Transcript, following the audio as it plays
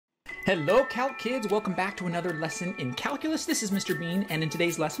Hello Calc kids, welcome back to another lesson in calculus. This is Mr. Bean, and in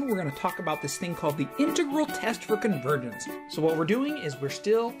today's lesson we're going to talk about this thing called the integral test for convergence. So what we're doing is we're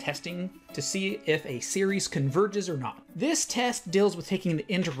still testing to see if a series converges or not. This test deals with taking the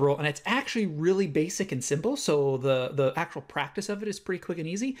integral, and it's actually really basic and simple, so the actual practice of it is pretty quick and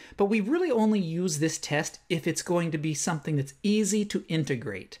easy, but we really only use this test if it's going to be something that's easy to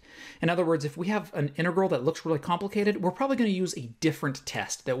integrate. In other words, if we have an integral that looks really complicated, we're probably going to use a different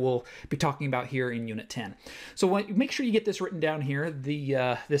test that we'll be talking about here in Unit 10. So make sure you get this written down here,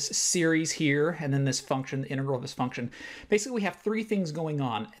 this series here, and then this function, the integral of this function. Basically, we have three things going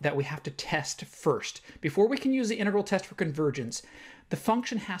on that we have to test first. Before we can use the integral test for convergence, the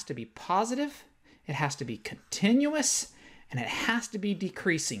function has to be positive, it has to be continuous, and it has to be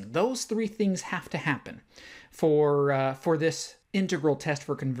decreasing. Those three things have to happen for this integral test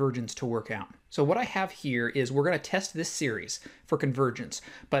for convergence to work out. So what I have here is we're going to test this series for convergence,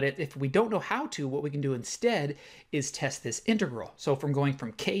 but if we don't know how to, what we can do instead is test this integral. So from going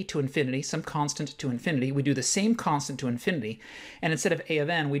from k to infinity, some constant to infinity, we do the same constant to infinity, and instead of a of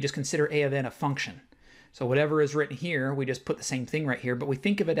n, we just consider a of n a function. So whatever is written here, we just put the same thing right here, but we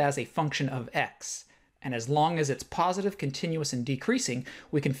think of it as a function of x. And as long as it's positive, continuous, and decreasing,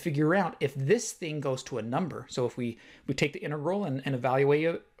 we can figure out if this thing goes to a number. So if we take the integral and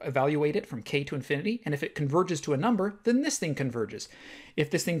evaluate it from k to infinity, and if it converges to a number, then this thing converges. If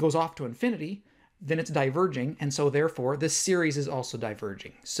this thing goes off to infinity, then it's diverging, and so therefore this series is also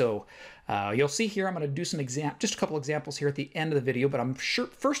diverging. So you'll see here I'm going to do just a couple examples here at the end of the video, but I'm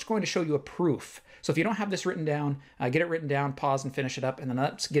first going to show you a proof. So if you don't have this written down, get it written down, pause and finish it up, and then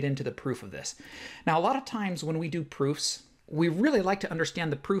let's get into the proof of this. Now, a lot of times when we do proofs, we really like to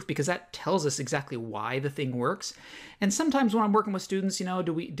understand the proof because that tells us exactly why the thing works. And sometimes when I'm working with students, you know,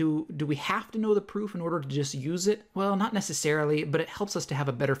 do we have to know the proof in order to just use it? Well, not necessarily, but it helps us to have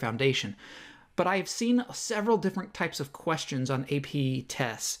a better foundation. But I've seen several different types of questions on AP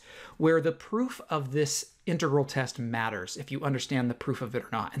tests where the proof of this integral test matters if you understand the proof of it or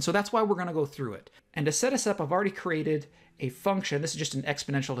not. And so that's why we're going to go through it. And to set us up, I've already created a function. This is just an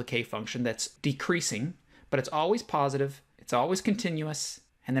exponential decay function that's decreasing, but it's always positive, it's always continuous,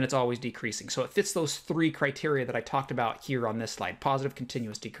 and then it's always decreasing. So it fits those three criteria that I talked about here on this slide: positive,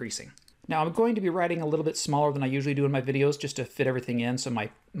 continuous, decreasing. Now I'm going to be writing a little bit smaller than I usually do in my videos just to fit everything in, so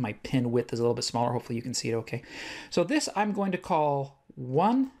my pen width is a little bit smaller. Hopefully you can see it okay. So this I'm going to call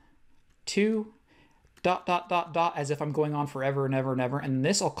 1, 2, ... as if I'm going on forever and ever and ever, and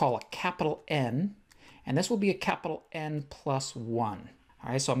this I'll call a capital N, and this will be a capital N plus 1.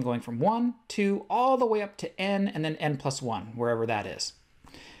 All right, so I'm going from 1, 2, all the way up to N, and then N plus 1, wherever that is.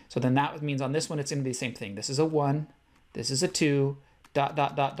 So then that means on this one it's going to be the same thing. This is a 1, this is a 2, ...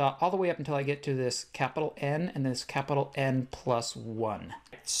 all the way up until I get to this capital N and this capital N plus 1.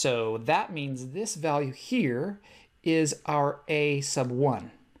 So that means this value here is our a sub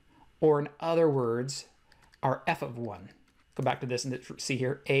 1, or in other words, our f of 1. Go back to this and see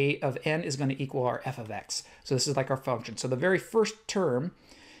here, a of n is going to equal our f of x. So this is like our function. So the very first term,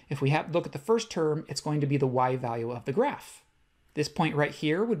 if we look at the first term, it's going to be the y value of the graph. This point right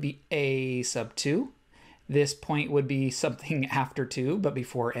here would be a sub 2. This point would be something after 2, but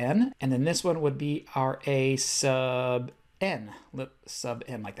before n. And then this one would be our a sub n,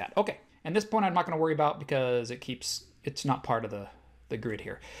 like that. Okay, and this point I'm not going to worry about because it's not part of the grid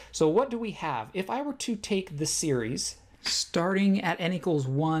here. So what do we have? If I were to take the series starting at n equals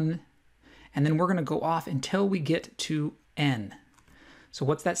 1, and then we're going to go off until we get to n. So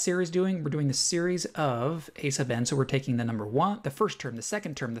what's that series doing? We're doing the series of a sub n. So we're taking the number 1, the first term, the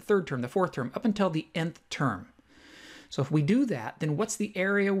second term, the third term, the fourth term, up until the nth term. So if we do that, then what's the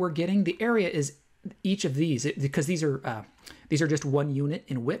area we're getting? The area is each of these, because these are just 1 unit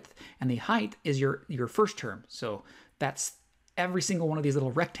in width, and the height is your first term. So that's every single one of these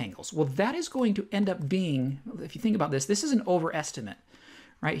little rectangles. Well, that is going to end up being, if you think about this, this is an overestimate.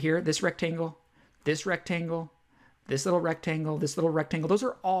 Right here, this rectangle, this rectangle, this little rectangle, this little rectangle, those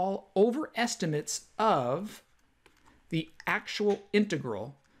are all overestimates of the actual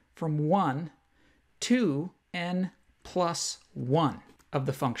integral from 1 to n plus 1 of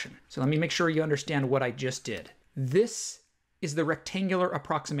the function. So let me make sure you understand what I just did. This is the rectangular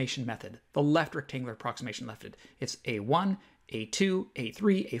approximation method, the left rectangular approximation method. It's a1, a2,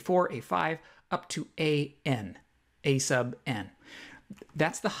 a3, a4, a5, up to an, a sub n.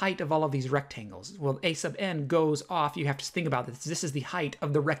 That's the height of all of these rectangles. Well, a sub n goes off. You have to think about this. This is the height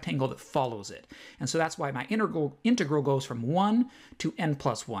of the rectangle that follows it. And so that's why my integral goes from 1 to n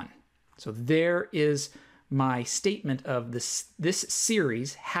plus 1. So there is my statement of this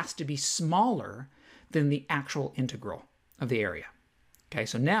series has to be smaller than the actual integral of the area. Okay,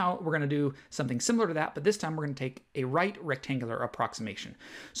 so now we're going to do something similar to that, but this time we're going to take a right rectangular approximation.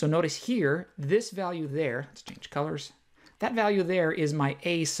 So notice here, this value there, let's change colors. That value there is my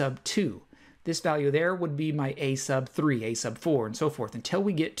a sub 2. This value there would be my a sub 3, a sub 4, and so forth, until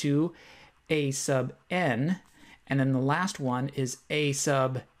we get to a sub n, and then the last one is a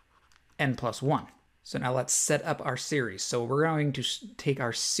sub n plus 1. So now let's set up our series. So we're going to take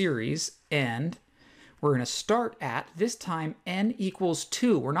our series, and we're going to start at, this time, n equals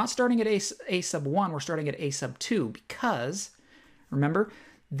 2. We're not starting at a sub 1, we're starting at a sub 2, because, remember,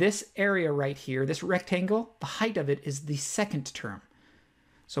 this area right here, this rectangle, the height of it is the second term.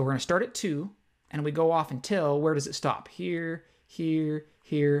 So we're going to start at 2, and we go off until, where does it stop? Here, here,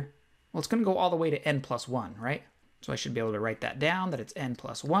 here. Well, it's going to go all the way to n plus 1, right? So I should be able to write that down, that it's n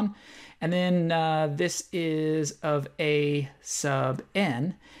plus 1. And then this is of a sub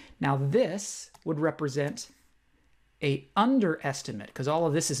n. Now this would represent a underestimate, because all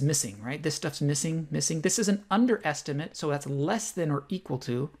of this is missing, right? This stuff's missing. This is an underestimate, so that's less than or equal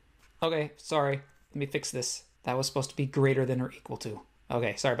to. Okay, sorry. Let me fix this. That was supposed to be greater than or equal to.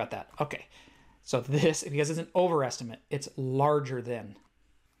 Okay, sorry about that. Okay, so this, because it's an overestimate, it's larger than.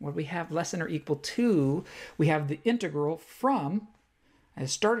 What do we have less than or equal to? We have the integral from, I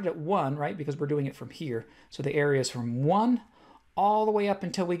started at 1, right? Because we're doing it from here. So the area is from 1 all the way up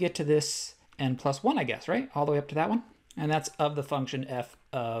until we get to this n plus 1, I guess, right? All the way up to that one. And that's of the function f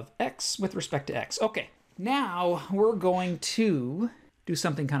of x with respect to x. Okay, now we're going to do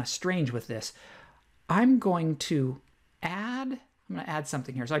something kind of strange with this. I'm going to add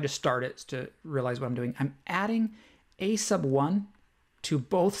something here. So I just start it to realize what I'm doing. I'm adding a sub 1 to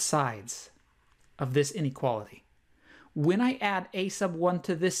both sides of this inequality. When I add a sub 1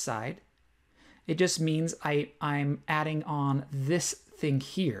 to this side, it just means I'm adding on this thing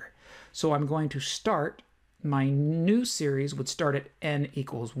here. So I'm going to start, my new series would start at n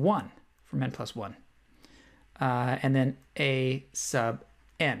equals 1 from n plus 1. And then a sub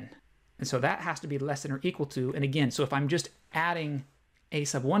n. And so that has to be less than or equal to, and again, so if I'm just adding a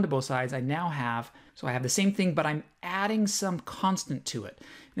sub 1 to both sides, I now have, so I have the same thing, but I'm adding some constant to it.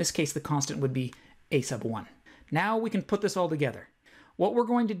 In this case, the constant would be a sub 1. Now we can put this all together. What we're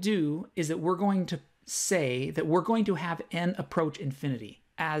going to do is that we're going to say that we're going to have n approach infinity.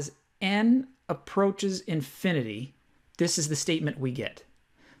 As n approaches infinity, this is the statement we get.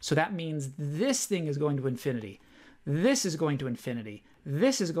 So that means this thing is going to infinity. This is going to infinity.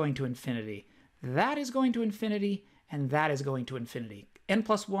 This is going to infinity. That is going to infinity. And that is going to infinity. N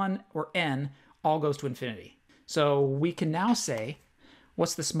plus 1 or n all goes to infinity. So we can now say,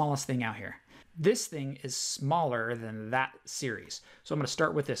 what's the smallest thing out here? This thing is smaller than that series. So I'm going to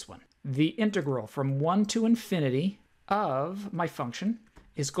start with this one. The integral from 1 to infinity of my function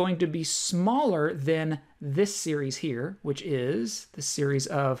is going to be smaller than this series here, which is the series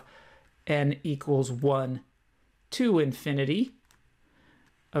of n equals 1 to infinity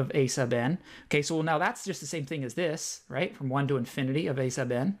of a sub n. Okay, so now that's just the same thing as this, right? From 1 to infinity of a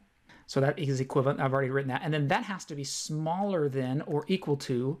sub n. So that is equivalent. I've already written that. And then that has to be smaller than or equal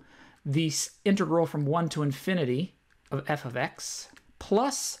to the integral from 1 to infinity of f of x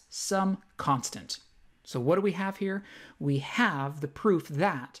plus some constant. So what do we have here? We have the proof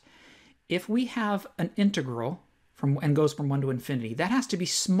that if we have an integral from and goes from 1 to infinity, that has to be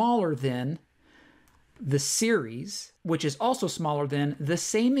smaller than the series, which is also smaller than the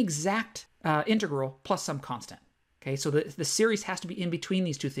same exact integral plus some constant. Okay, so the series has to be in between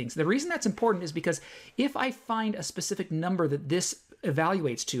these two things. The reason that's important is because if I find a specific number that this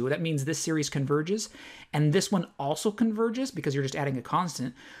evaluates to, that means this series converges, and this one also converges because you're just adding a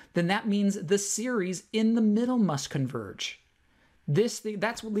constant, then that means the series in the middle must converge.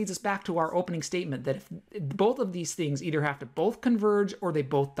 That's what leads us back to our opening statement, that if both of these things either have to both converge or they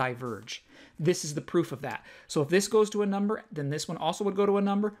both diverge. This is the proof of that. So if this goes to a number, then this one also would go to a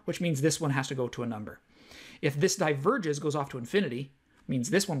number, which means this one has to go to a number. If this diverges, goes off to infinity, means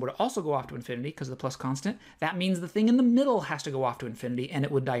this one would also go off to infinity because of the plus constant. That means the thing in the middle has to go off to infinity and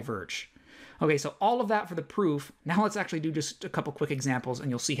it would diverge. Okay, so all of that for the proof. Now let's actually do just a couple quick examples and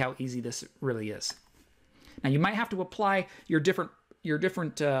you'll see how easy this really is. Now you might have to apply your different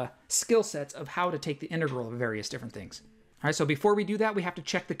skill sets of how to take the integral of various different things. All right, so before we do that, we have to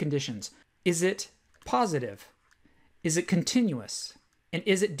check the conditions. Is it positive? Is it continuous? And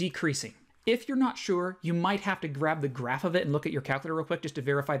is it decreasing? If you're not sure, you might have to grab the graph of it and look at your calculator real quick just to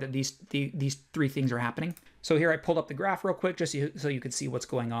verify that these three things are happening. So here I pulled up the graph real quick just so you can see what's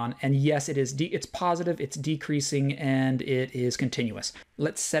going on. And yes, it's positive, it's decreasing, and it is continuous.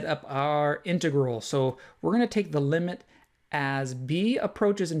 Let's set up our integral. So we're going to take the limit as b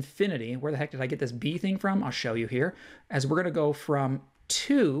approaches infinity. Where the heck did I get this b thing from? I'll show you here. As we're going to go from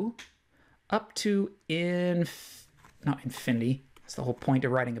 2 up to not infinity, that's the whole point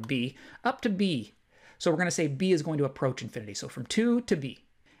of writing a b, up to b. So we're going to say b is going to approach infinity. So from 2 to b.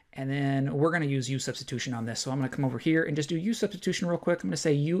 And then we're going to use u substitution on this. So I'm going to come over here and just do u substitution real quick. I'm going to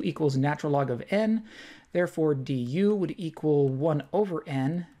say u equals natural log of n. Therefore, du would equal 1 over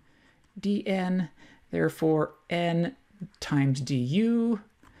n dn. Therefore, n times du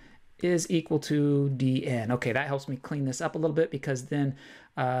is equal to dn. Okay, that helps me clean this up a little bit because then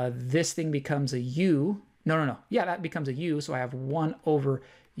this thing becomes a u. No. Yeah, that becomes a u. So I have 1 over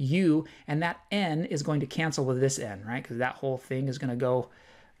u. And that n is going to cancel with this n, right? Because that whole thing is going to go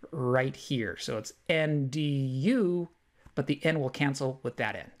right here. So it's n du, but the n will cancel with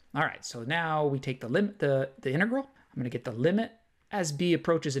that n. All right, so now we take the limit, the integral. I'm going to get the limit as b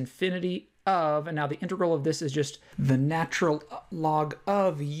approaches infinity of, and now the integral of this is just the natural log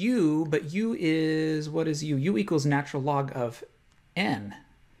of u, but u is, what is u? U equals natural log of n.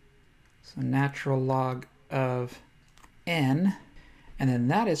 So natural log of n, and then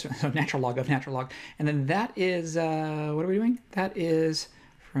that is, so natural log, and then that is, what are we doing? That is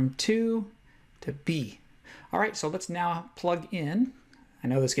from 2 to b. All right, so let's now plug in, I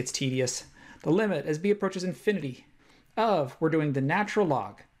know this gets tedious, the limit as b approaches infinity of, we're doing the natural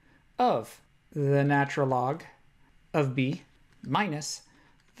log of the natural log of b minus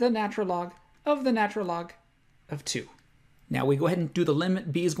the natural log of 2. Now we go ahead and do the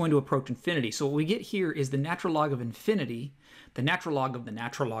limit. B is going to approach infinity. So what we get here is the natural log of infinity, the natural log of the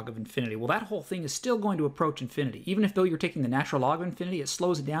natural log of infinity. Well, that whole thing is still going to approach infinity. Even if though you're taking the natural log of infinity, it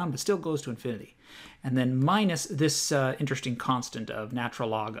slows it down, but still goes to infinity. And then minus this interesting constant of natural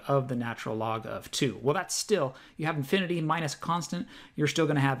log of the natural log of 2. Well, that's still, you have infinity minus a constant, you're still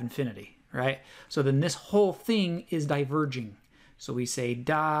going to have infinity, right? So then this whole thing is diverging. So we say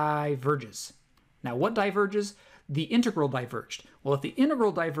diverges. Now what diverges? The integral diverged. Well, if the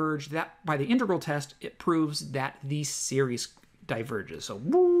integral diverged, that by the integral test, it proves that the series diverges. So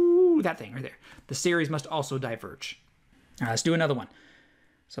woo, that thing right there. The series must also diverge. All right, let's do another one.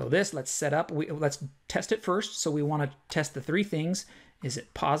 So this, let's set up, let's test it first. So we want to test the 3 things. Is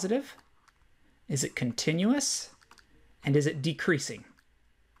it positive? Is it continuous? And is it decreasing?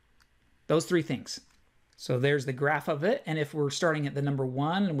 Those 3 things. So there's the graph of it, and if we're starting at the number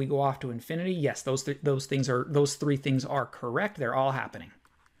 1 and we go off to infinity, yes, those 3 things are correct. They're all happening.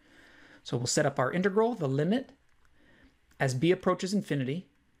 So we'll set up our integral, the limit, as b approaches infinity,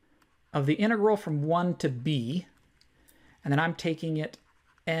 of the integral from 1 to b, and then I'm taking it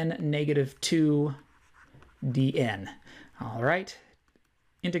n negative 2 dn. All right,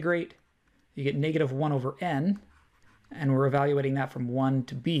 integrate, you get negative 1 over n, and we're evaluating that from 1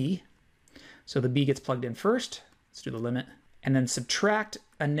 to b. So the b gets plugged in first. Let's do the limit. And then subtract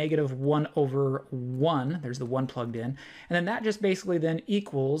a negative 1 over 1. There's the 1 plugged in. And then that just basically then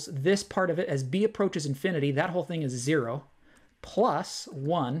equals this part of it as b approaches infinity. That whole thing is 0 plus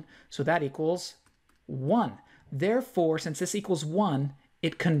 1. So that equals 1. Therefore, since this equals 1,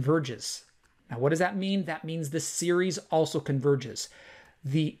 it converges. Now, what does that mean? That means the series also converges.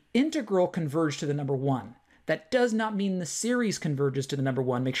 The integral converged to the number 1. That does not mean the series converges to the number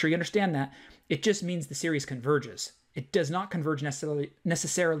 1. Make sure you understand that. It just means the series converges. It does not converge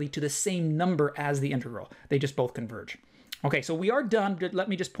necessarily to the same number as the integral. They just both converge. Okay, so we are done. Let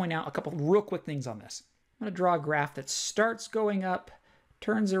me just point out a couple real quick things on this. I'm going to draw a graph that starts going up,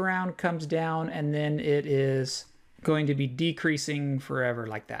 turns around, comes down, and then it is going to be decreasing forever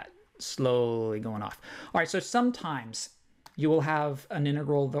like that, slowly going off. All right, so sometimes you will have an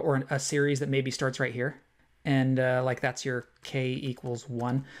integral or a series that maybe starts right here. And like that's your k equals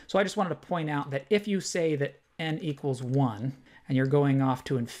 1. So I just wanted to point out that if you say that n equals 1 and you're going off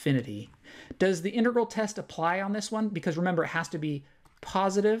to infinity, does the integral test apply on this one? Because remember, it has to be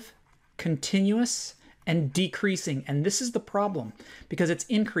positive, continuous, and decreasing. And this is the problem because it's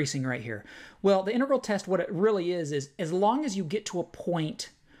increasing right here. Well, the integral test, what it really is as long as you get to a point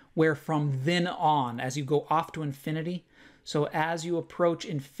where from then on, as you go off to infinity, so as you approach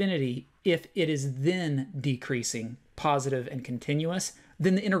infinity, if it is then decreasing, positive and continuous,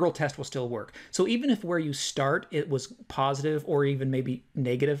 then the integral test will still work. So even if where you start, it was positive or even maybe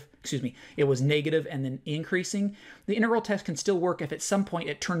negative, it was negative and then increasing, the integral test can still work if at some point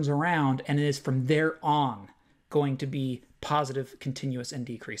it turns around and it is from there on going to be positive, continuous, and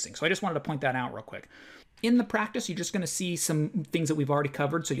decreasing. So I just wanted to point that out real quick. In the practice, you're just going to see some things that we've already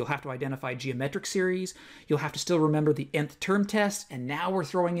covered. So you'll have to identify geometric series. You'll have to still remember the nth term test. And now we're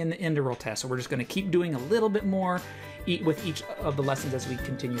throwing in the integral test. So we're just going to keep doing a little bit more with each of the lessons as we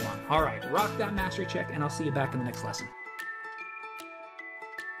continue on. All right, rock that mastery check, and I'll see you back in the next lesson.